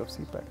centerpiece of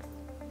CPEC.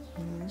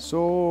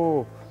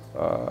 So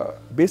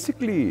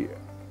basically,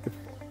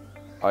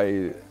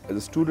 as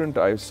a student,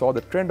 I saw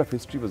the trend of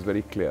history was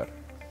very clear,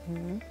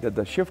 that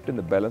the shift in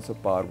the balance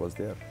of power was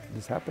there.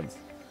 This happens.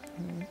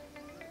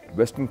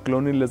 Western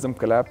colonialism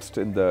collapsed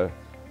in the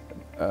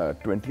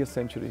 20th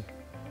century,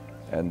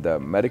 and the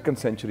American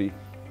century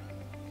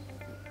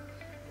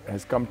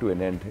has come to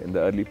an end in the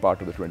early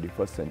part of the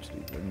 21st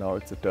century. And now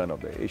it's the turn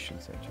of the Asian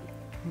century.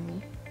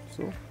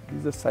 So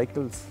these are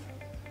cycles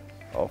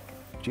of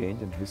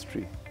change in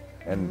history.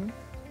 And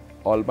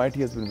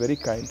Almighty has been very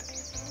kind.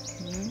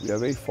 We are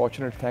very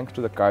fortunate, thanks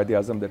to the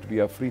Qaid-e-Azam, that we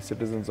are free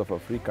citizens of a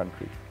free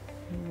country.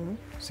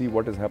 See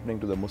what is happening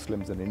to the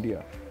Muslims in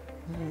India.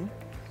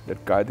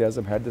 That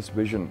Qaid-e-Azam had this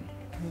vision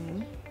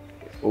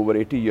over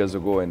 80 years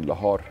ago in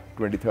Lahore,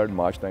 23rd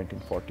March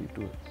 1940,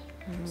 to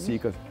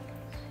seek an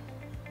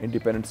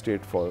independent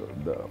state for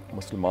the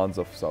Muslimans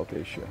of South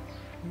Asia.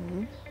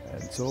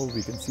 And so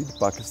we can see that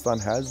Pakistan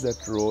has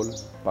that role.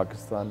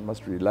 Pakistan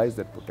must realize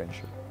that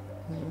potential,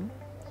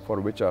 for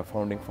which our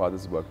founding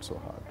fathers worked so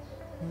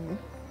hard.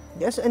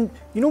 Yes, and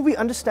you know, we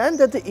understand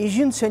that the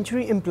Asian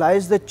century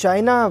implies that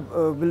China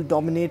will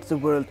dominate the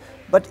world,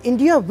 but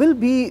India will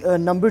be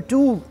number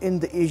 2 in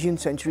the Asian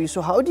century.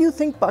 So how do you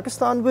think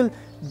Pakistan will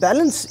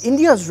balance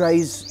India's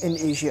rise in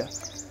Asia?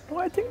 No,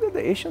 I think that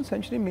the Asian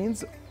century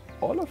means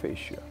all of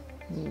Asia.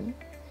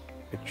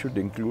 It should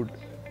include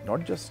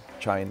not just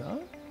China,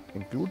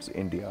 includes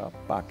India,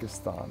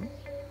 Pakistan,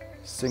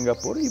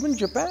 Singapore, even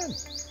Japan.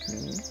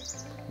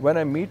 When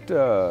I meet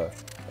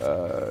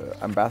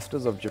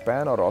ambassadors of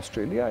Japan or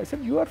Australia, I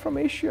said, you are from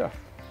Asia,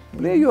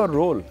 play your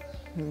role.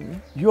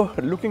 You are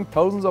looking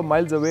thousands of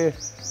miles away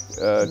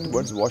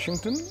towards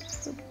Washington,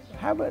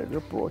 have an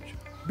approach,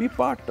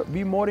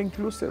 be more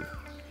inclusive.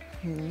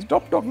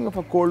 Stop talking of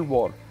a Cold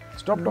War,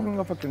 stop talking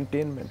of a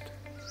containment.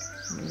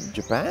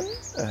 Japan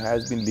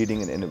has been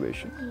leading in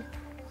innovation,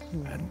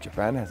 and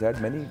Japan has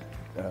had many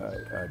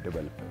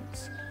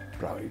developments,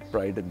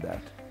 pride in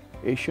that.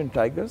 Asian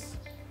tigers,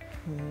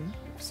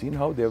 seen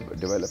how they have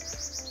developed.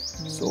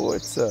 So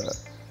it's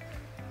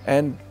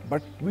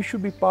but we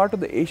should be part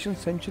of the Asian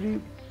century,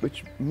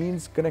 which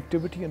means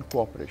connectivity and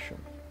cooperation.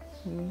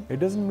 It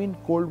doesn't mean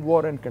Cold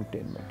War and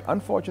containment.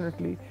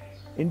 Unfortunately,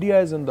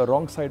 India is on the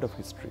wrong side of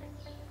history.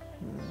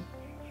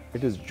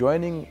 It is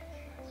joining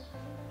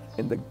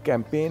in the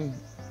campaign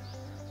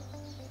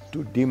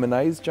to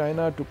demonize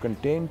China, to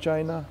contain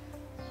China,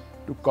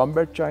 to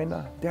combat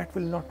China. That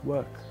will not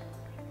work.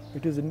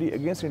 It is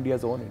against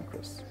India's own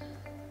interests.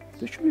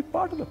 They should be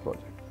part of the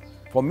project.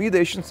 For me, the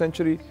Asian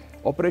century,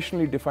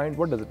 operationally defined,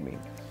 what does it mean?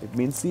 It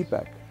means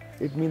CPAC.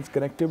 It means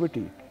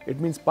connectivity. It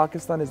means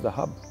Pakistan is the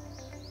hub,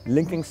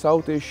 linking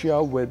South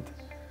Asia with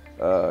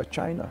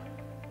China,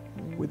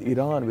 with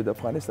Iran, with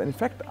Afghanistan. In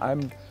fact,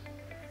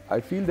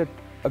 I feel that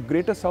a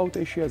greater South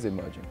Asia is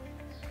emerging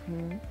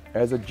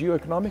as a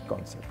geo-economic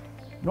concept,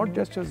 not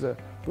just as a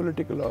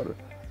political or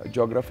a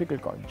geographical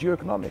concept,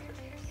 geo-economic.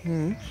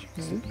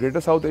 Greater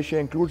South Asia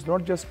includes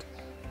not just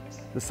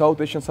the South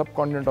Asian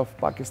subcontinent of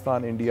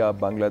Pakistan, India,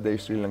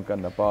 Bangladesh, Sri Lanka,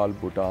 Nepal,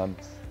 Bhutan,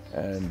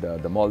 and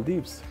the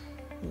Maldives.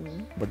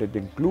 But it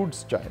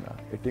includes China,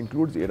 it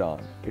includes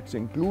Iran, it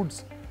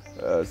includes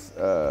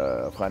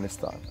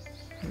Afghanistan,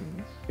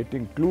 it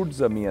includes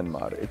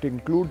Myanmar, it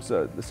includes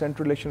the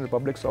Central Asian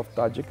republics of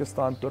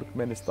Tajikistan,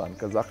 Turkmenistan,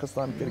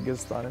 Kazakhstan,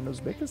 Kyrgyzstan, and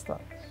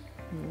Uzbekistan.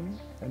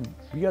 And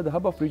we are the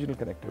hub of regional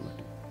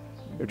connectivity.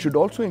 It should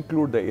also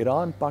include the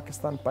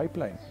Iran-Pakistan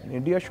pipeline, and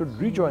India should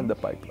rejoin the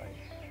pipeline.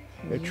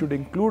 It should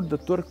include the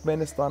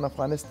Turkmenistan,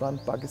 Afghanistan,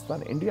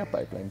 Pakistan, India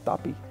pipeline,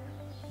 TAPI.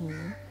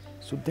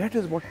 So that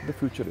is what the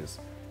future is,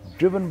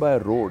 driven by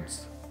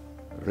roads,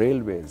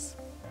 railways,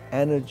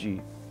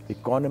 energy,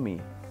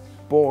 economy,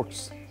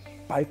 ports,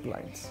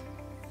 pipelines.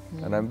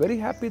 And I'm very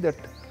happy that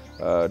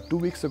 2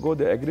 weeks ago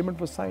the agreement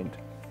was signed.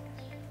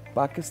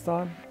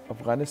 Pakistan,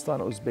 Afghanistan,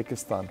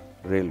 Uzbekistan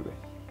railway.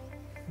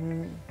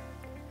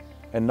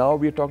 And now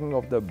we are talking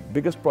of the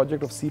biggest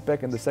project of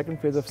CPEC, and the second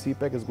phase of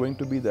CPEC is going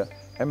to be the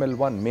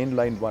ML1, Main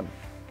Line 1,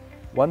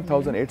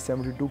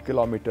 1,872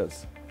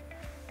 kilometers,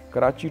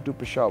 Karachi to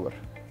Peshawar,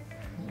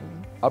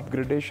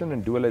 upgradation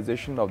and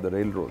dualization of the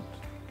railroad,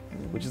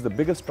 which is the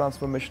biggest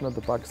transformation of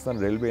the Pakistan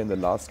Railway in the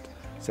last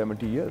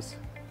 70 years.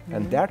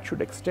 And that should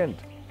extend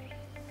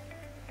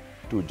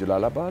to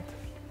Jalalabad,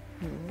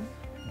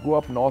 go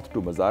up north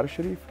to Mazar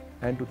Sharif,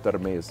 and to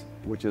Termez,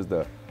 which is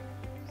the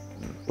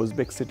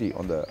Uzbek city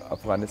on the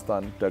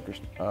Afghanistan or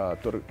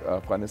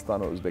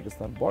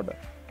Uzbekistan border.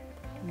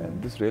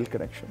 And this rail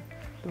connection,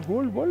 the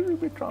whole world will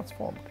be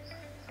transformed.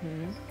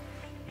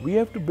 We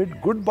have to bid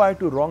goodbye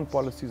to wrong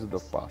policies of the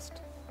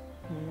past,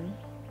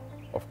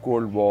 of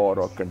Cold War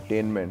or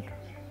containment.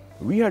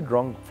 We had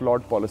wrong,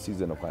 flawed policies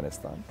in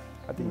Afghanistan.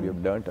 I think we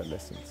have learned our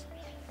lessons.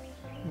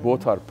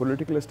 Both our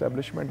political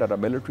establishment and our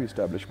military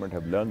establishment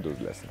have learned those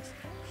lessons.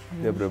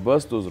 They have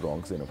reversed those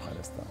wrongs in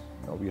Afghanistan.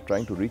 Now we are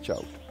trying to reach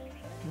out.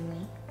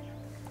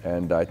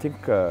 And I think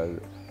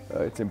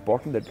it's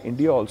important that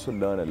India also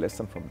learn a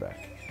lesson from that.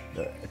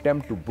 The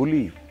attempt to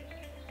bully,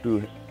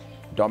 to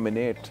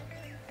dominate,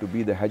 to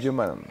be the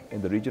hegemon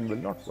in the region will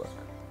not work.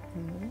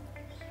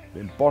 The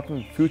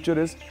important future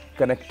is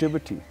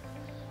connectivity,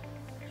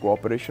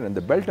 cooperation, and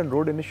the Belt and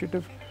Road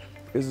Initiative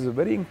is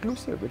very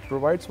inclusive. It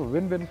provides for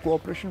win-win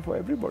cooperation for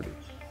everybody.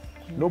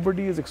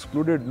 Nobody is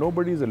excluded,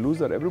 nobody is a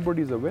loser,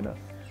 everybody is a winner.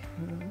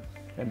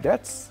 And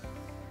that's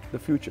the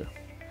future.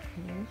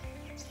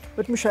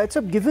 But Mushahid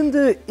Sahib, given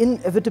the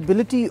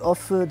inevitability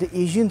of the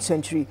Asian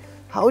century,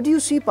 how do you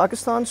see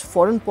Pakistan's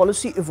foreign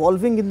policy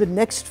evolving in the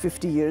next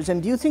 50 years?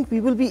 And do you think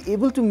we will be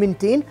able to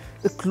maintain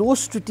a close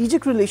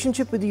strategic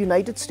relationship with the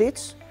United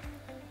States?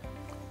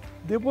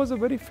 There was a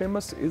very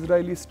famous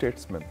Israeli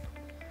statesman.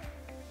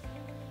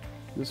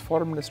 He was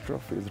foreign minister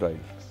of Israel.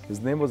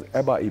 His name was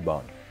Abba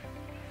Eban.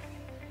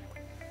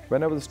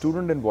 When I was a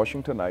student in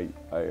Washington, I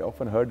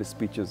often heard his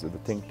speeches at the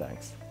think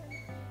tanks.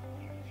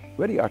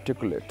 Very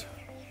articulate.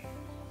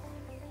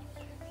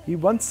 He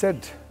once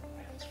said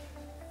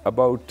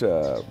about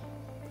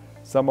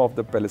some of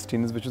the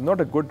Palestinians, which is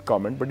not a good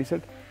comment, but he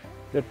said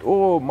that,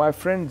 oh, my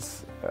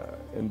friends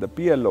in the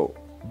PLO,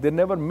 they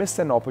never miss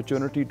an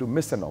opportunity to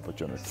miss an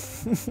opportunity.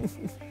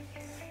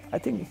 I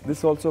think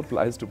this also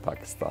applies to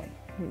Pakistan.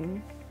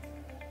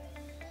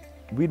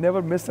 We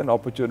never miss an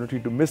opportunity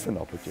to miss an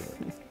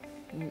opportunity.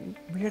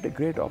 We had a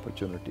great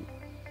opportunity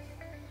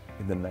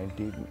in the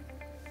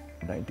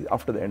 1990s,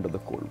 after the end of the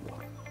Cold War,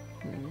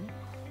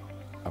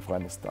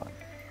 Afghanistan,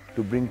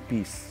 to bring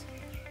peace.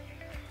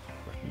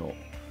 But no,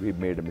 we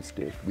made a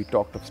mistake. We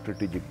talked of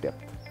strategic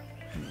depth.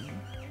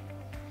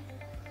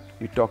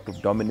 We talked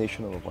of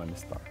domination of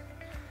Afghanistan.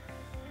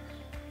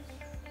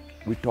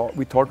 We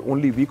thought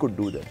only we could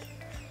do that,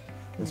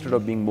 instead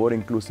of being more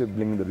inclusive,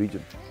 bringing the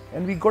region.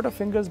 And we got our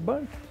fingers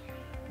burnt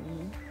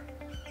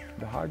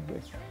the hard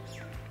way.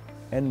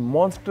 And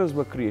monsters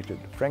were created,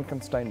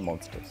 Frankenstein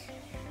monsters,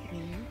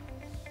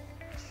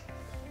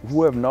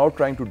 who have now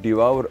trying to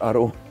devour our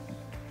own.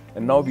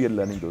 And now we are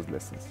learning those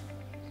lessons.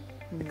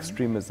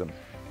 Extremism,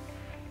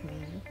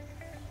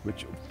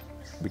 which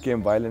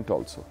became violent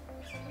also.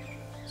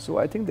 So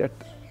I think that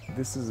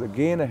this is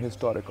again a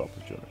historic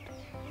opportunity.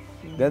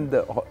 Then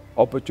the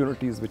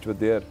opportunities which were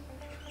there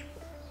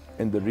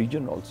in the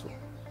region also.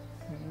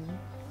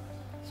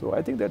 So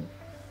I think that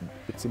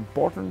it's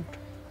important.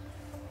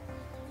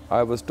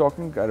 I was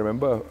talking, I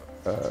remember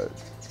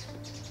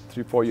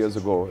 3-4 years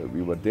ago,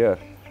 we were there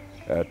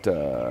at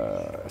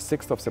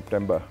 6th of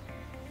September,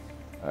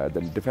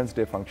 the Defence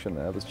Day function.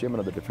 I was chairman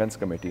of the Defence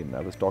Committee, and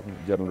I was talking,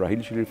 General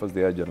Rahil Sharif was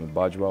there, General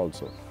Bajwa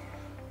also.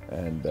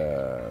 And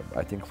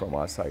I think from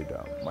our side,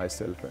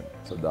 myself and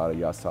Sardar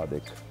Yas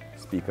Sadiq,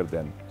 speaker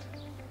then,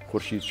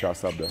 Khurshid Shah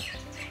Sahab,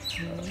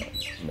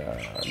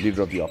 the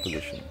leader of the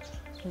opposition.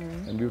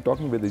 And we were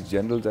talking with these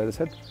generals. I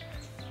said,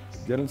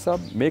 General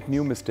Sahab, make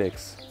new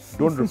mistakes.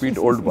 Don't repeat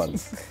old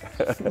ones,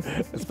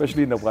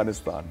 especially in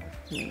Afghanistan,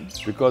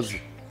 because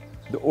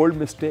the old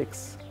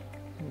mistakes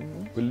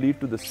will lead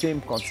to the same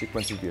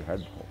consequences we have had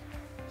before.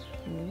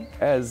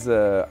 As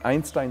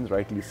Einstein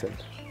rightly said,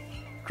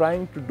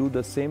 trying to do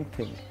the same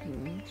thing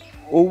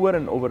over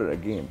and over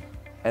again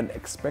and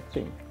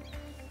expecting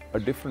a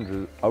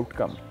different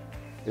outcome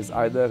is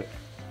either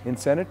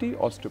insanity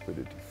or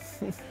stupidity.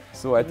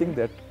 So I think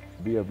that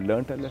we have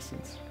learnt our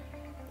lessons.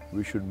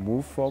 We should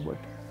move forward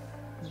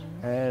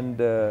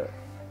and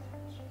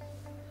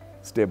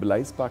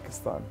stabilize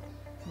Pakistan.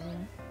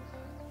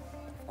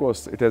 Of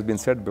course, it has been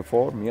said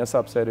before, Mia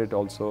Saab said it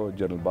also,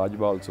 General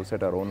Bajwa also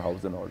set our own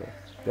house in order.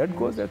 That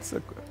goes,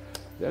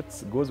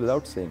 that goes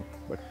without saying,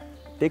 but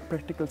take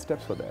practical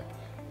steps for that.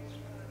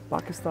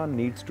 Pakistan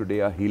needs today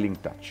a healing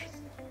touch,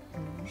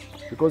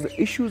 because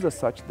the issues are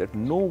such that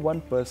no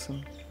one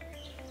person,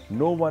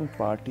 no one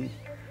party,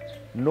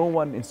 no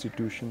one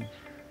institution,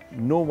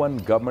 no one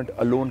government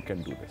alone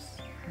can do this.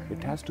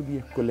 It has to be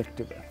a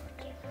collective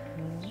effort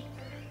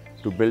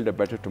to build a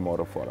better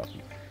tomorrow for our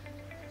people.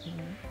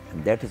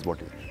 And that is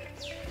what is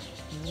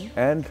needed.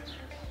 And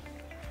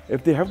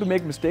if they have to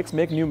make mistakes,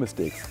 make new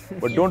mistakes,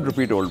 but don't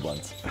repeat old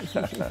ones.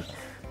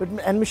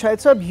 And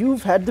Mushahid Sahib,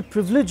 you've had the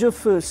privilege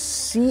of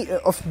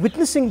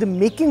witnessing the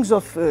makings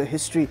of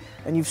history,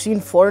 and you've seen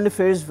foreign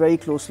affairs very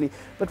closely.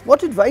 But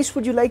what advice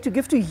would you like to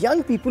give to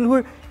young people who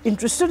are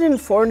interested in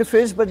foreign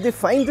affairs, but they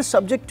find the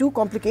subject too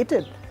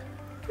complicated?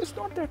 It's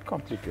not that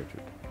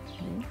complicated.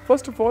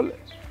 First of all,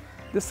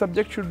 this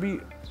subject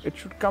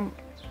should come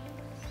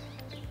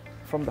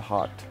from the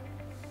heart.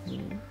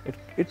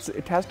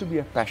 It has to be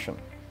a passion.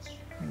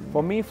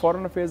 For me,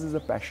 foreign affairs is a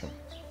passion.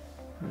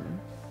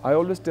 I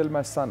always tell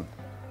my son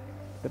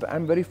that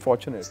I'm very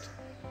fortunate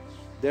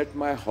that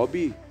my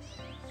hobby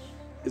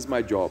is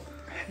my job.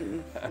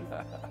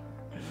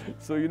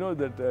 So you know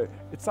that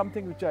it's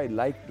something which I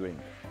like doing.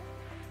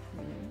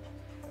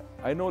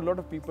 I know a lot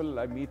of people,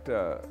 I meet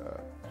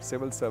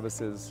civil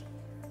services,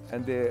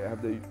 and they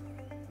have the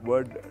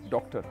word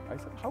doctor. I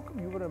said, how come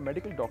you were a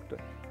medical doctor?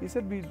 He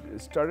said, we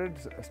started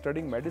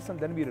studying medicine,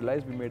 then we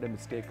realized we made a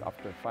mistake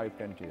after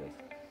 5-10 years.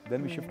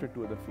 Then we shifted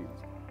to other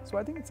fields. So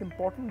I think it's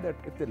important that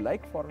if they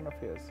like foreign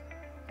affairs,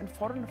 and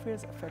foreign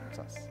affairs affects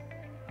us.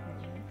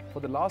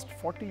 For the last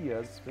 40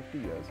 years, 50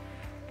 years,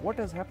 what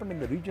has happened in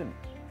the region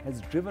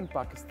has driven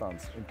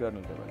Pakistan's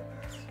internal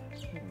developments.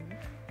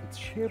 It's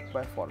shaped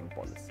by foreign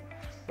policy,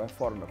 by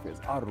foreign affairs,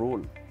 our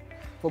role,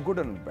 for good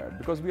and bad,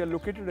 because we are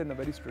located in a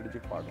very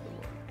strategic part of the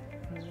world.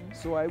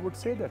 So I would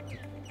say that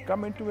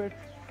come into it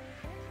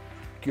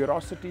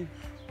curiosity,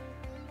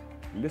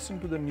 listen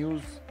to the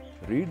news,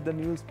 read the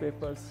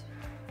newspapers,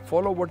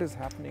 follow what is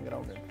happening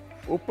around it.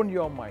 Open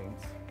your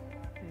minds.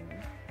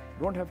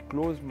 Don't have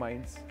closed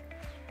minds.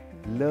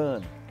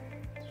 Learn.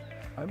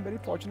 I'm very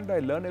fortunate, I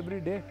learn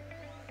every day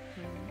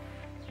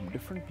from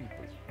different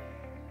people.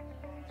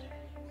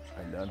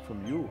 I learn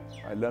from you.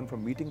 I learn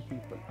from meeting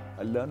people.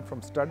 I learn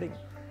from studying.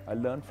 I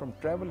learn from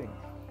traveling.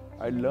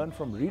 I learn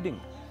from reading.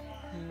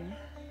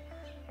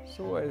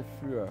 So if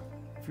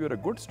you're a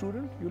good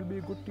student, you'll be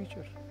a good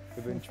teacher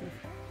eventually,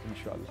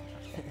 inshallah.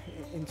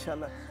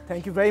 Inshallah.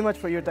 Thank you very much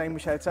for your time,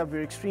 Mushahid Sahib.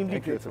 We're extremely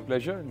Thank you. It's grateful. a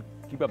pleasure, and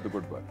keep up the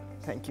good work.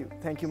 Thank you.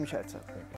 Thank you, Mushahid Sahib.